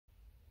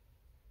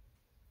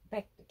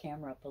back the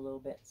camera up a little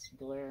bit. It's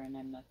glaring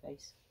in my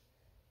face.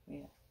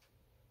 Yeah.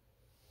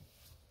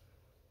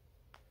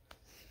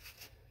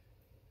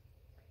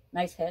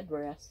 Nice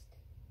headrest.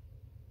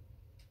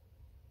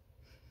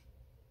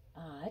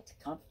 Ah, it's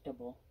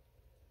comfortable.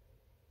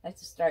 I have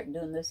to start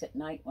doing this at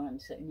night when I'm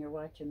sitting here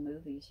watching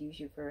movies,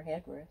 usually for a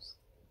headrest.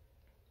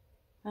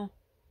 Huh.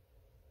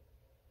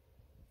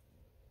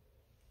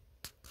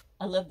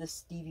 I love the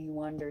Stevie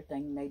Wonder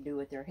thing they do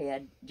with their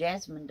head.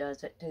 Jasmine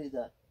does it too,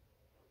 the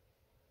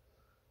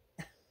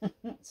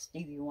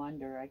Stevie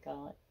Wonder, I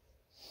call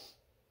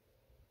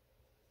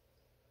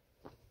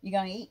it. You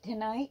gonna eat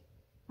tonight?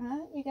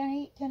 Huh? You gonna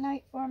eat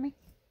tonight for me?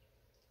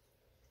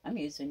 I'm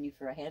using you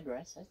for a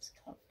headrest. That's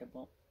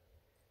comfortable.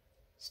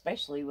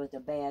 Especially with a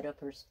bad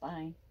upper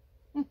spine.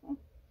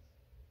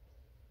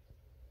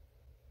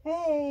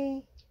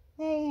 Hey!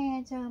 Hey,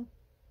 handsome.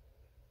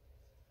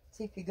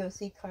 See if you go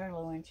see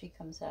Carla when she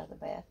comes out of the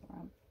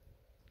bathroom.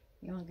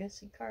 You want to go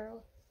see Carla?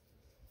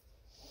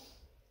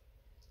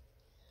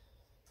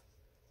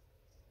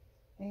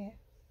 Yeah.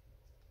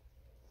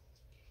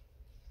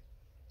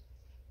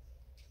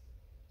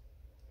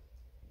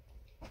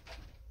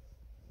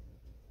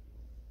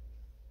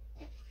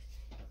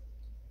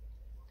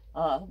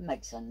 Oh, it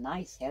makes a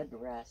nice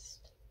headrest.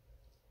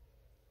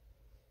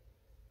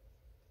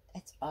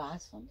 That's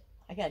awesome.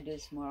 I gotta do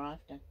this more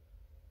often.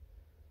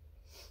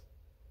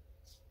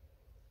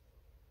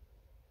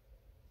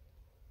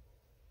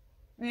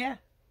 Yeah.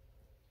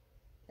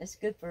 It's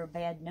good for a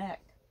bad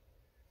neck.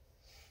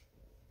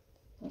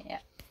 Yeah.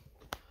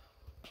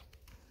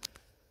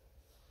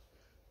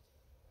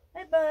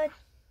 Hey, bud.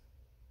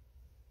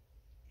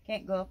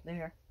 Can't go up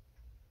there.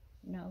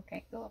 No,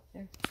 can't go up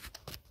there.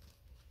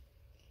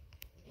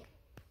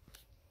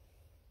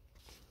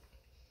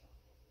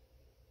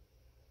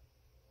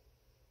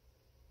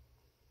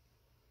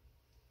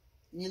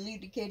 You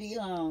leave the kitty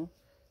alone.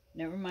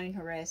 Never mind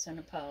harassing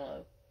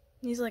Apollo.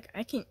 He's like,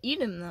 I can eat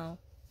him though.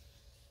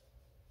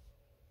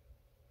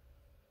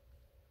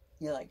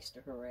 He likes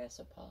to harass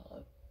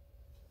Apollo.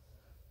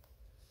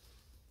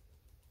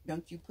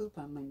 Don't you poop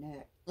on my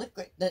neck. Look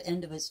at the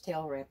end of his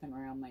tail wrapping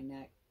around my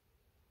neck.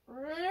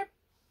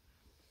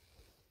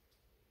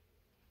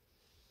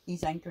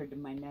 He's anchored to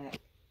my neck.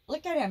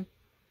 Look at him.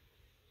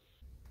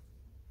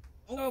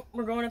 Oh,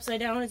 we're going upside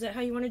down. Is that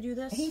how you want to do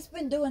this? He's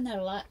been doing that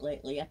a lot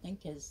lately. I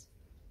think he's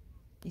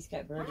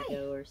got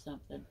vertigo or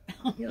something.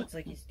 He looks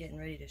like he's getting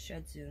ready to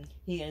shed soon.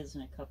 He is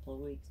in a couple of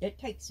weeks. It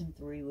takes him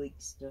 3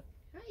 weeks to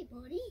Hi,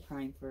 buddy.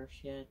 prime for a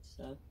shed,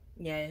 so.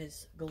 Yeah,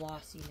 his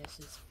glossiness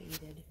is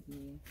faded. Yeah,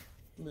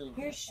 little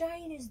Your bit.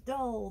 shine is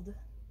dulled.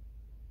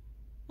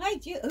 Hi,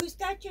 Chew. Who's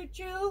got your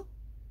Chew?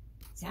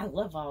 See, I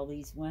love all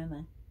these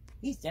women.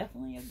 He's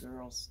definitely a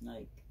girl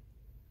snake.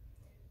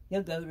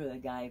 He'll go to a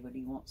guy, but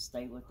he won't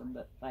stay with him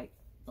but like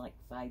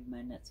 5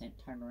 minutes and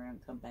turn around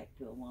and come back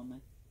to a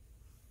woman.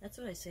 That's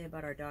what I say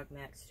about our dog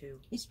Max too.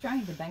 He's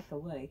trying to back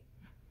away.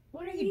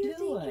 What are Where do you you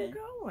doing? think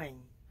you're going?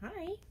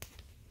 Hi.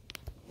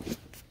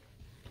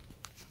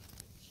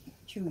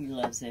 Chewy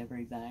loves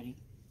everybody.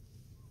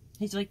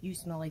 He's like, you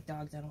smell like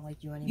dogs. I don't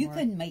like you anymore. You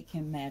couldn't make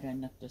him mad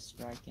enough to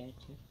strike at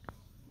you.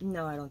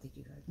 No, I don't think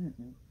you could.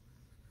 Mm-mm.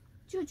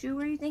 Choo Choo,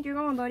 where do you think you're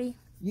going, buddy?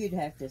 You'd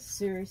have to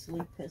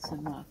seriously piss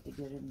him off to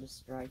get him to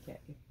strike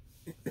at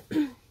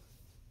you.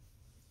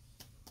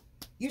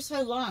 You're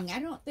so long. I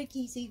don't think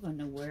he's even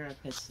aware of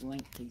his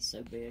length. He's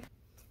so big.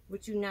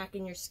 What you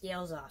knocking your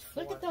scales off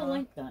for? Look at the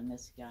length on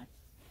this guy.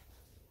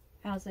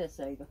 How's this,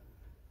 Ava?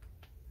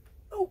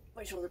 Oh,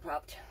 my shoulder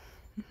popped.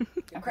 I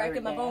You're cracking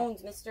heard my that.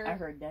 bones, mister. I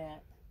heard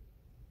that.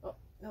 Oh,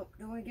 no,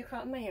 don't want to get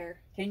caught in my hair.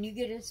 Can you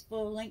get his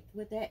full length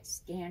with that?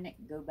 Scan it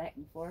and go back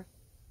and forth.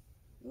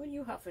 What are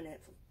you huffing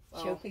it?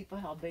 Show people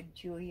how big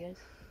Chewy is.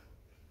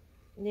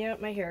 Yeah,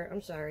 my hair.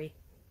 I'm sorry.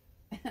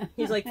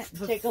 He's like...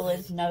 Tickle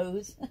his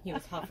nose. He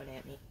was huffing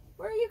at me.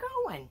 Where are you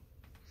going?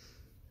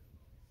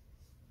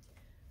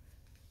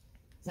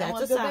 I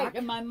want to go back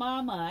to my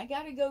mama. I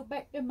gotta go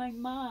back to my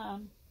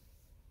mom.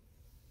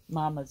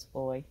 Mama's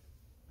boy.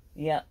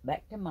 Yep,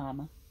 back to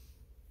mama.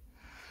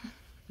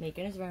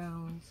 Making his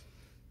rounds.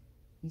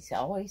 He's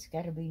always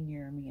got to be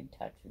near me and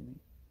touching me.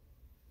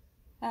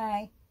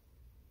 Hi.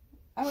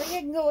 Oh, we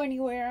didn't go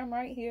anywhere. I'm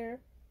right here.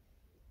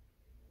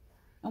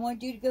 I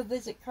want you to go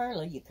visit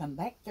Carla. You come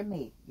back to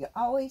me. You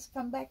always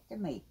come back to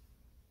me.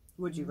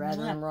 Would you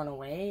rather him run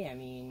away? I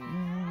mean...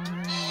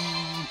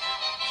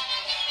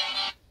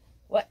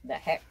 What the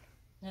heck?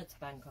 That's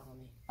Ben calling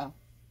me. Oh.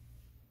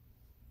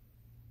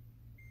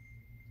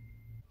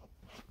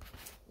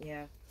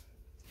 Yeah.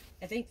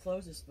 I think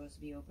Flo's is supposed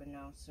to be open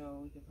now,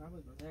 so we could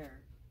probably go there.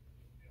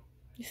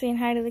 You saying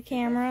hi to the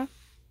camera?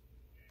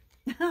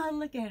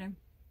 Look at him.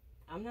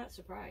 I'm not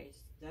surprised.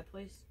 That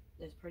place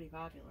is pretty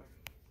popular.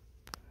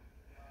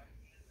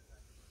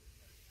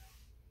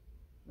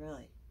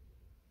 Really?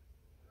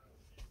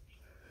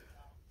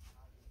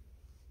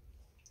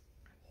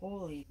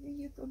 Holy. Are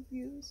you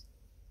confused?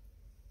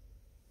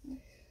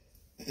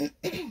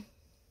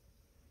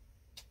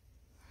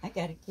 I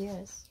got a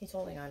kiss. He's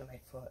holding on to my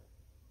foot.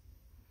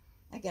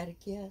 I got a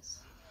kiss.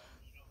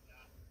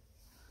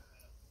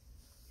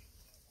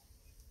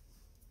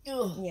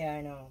 Ugh. Yeah,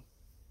 I know.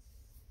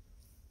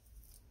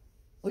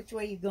 Which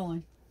way you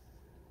going?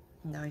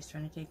 Now he's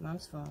trying to take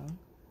Mom's phone.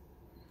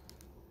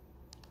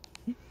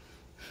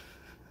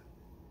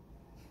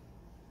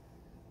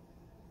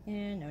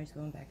 And now he's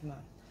going back to Mom.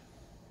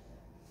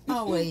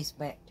 Always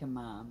back to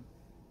Mom.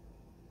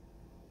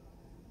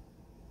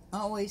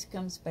 Always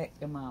comes back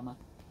to Mama.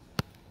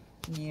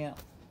 Yeah.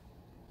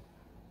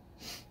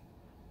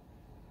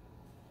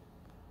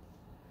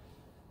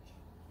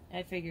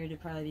 I figured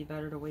it'd probably be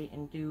better to wait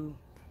and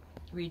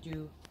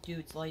redo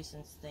Dude's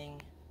license thing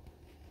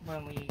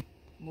when we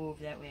move.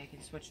 That way I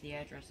can switch the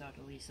address out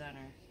to Lee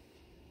Center.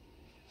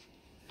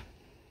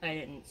 I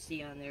didn't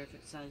see on there if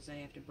it says I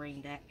have to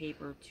bring that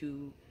paper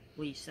to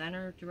Lee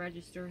Center to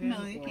register him.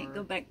 No, you can't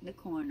go back in the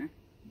corner.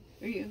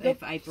 Or you go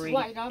If I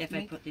slide off if me.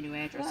 I put the new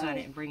address on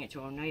it and bring it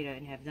to Oneida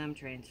and have them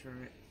transfer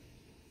it.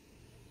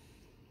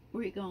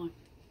 Where you going?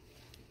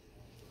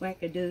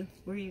 Wackadoo.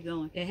 Where you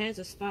going? It has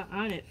a spot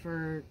on it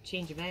for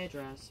change of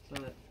address,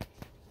 but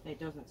it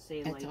doesn't say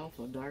It's like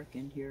awful dark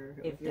in here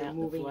if you're without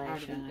the moving out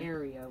flash of an on.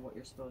 area what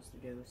you're supposed to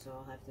do. So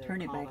I'll have to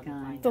Turn it call back them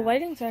and on. find The out.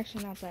 lighting's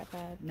actually not that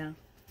bad. No.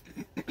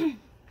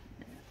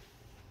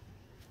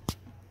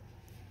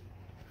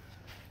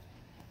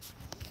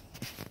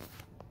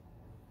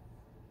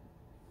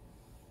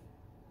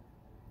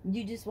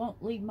 You just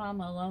won't leave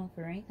Mama alone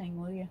for anything,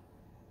 will you?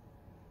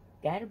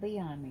 Gotta be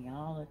on me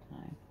all the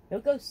time. He'll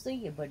go see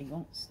you, but he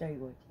won't stay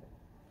with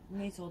you.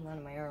 He's holding on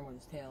to my arm with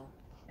his tail.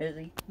 Is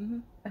he?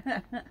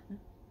 Mm-hmm.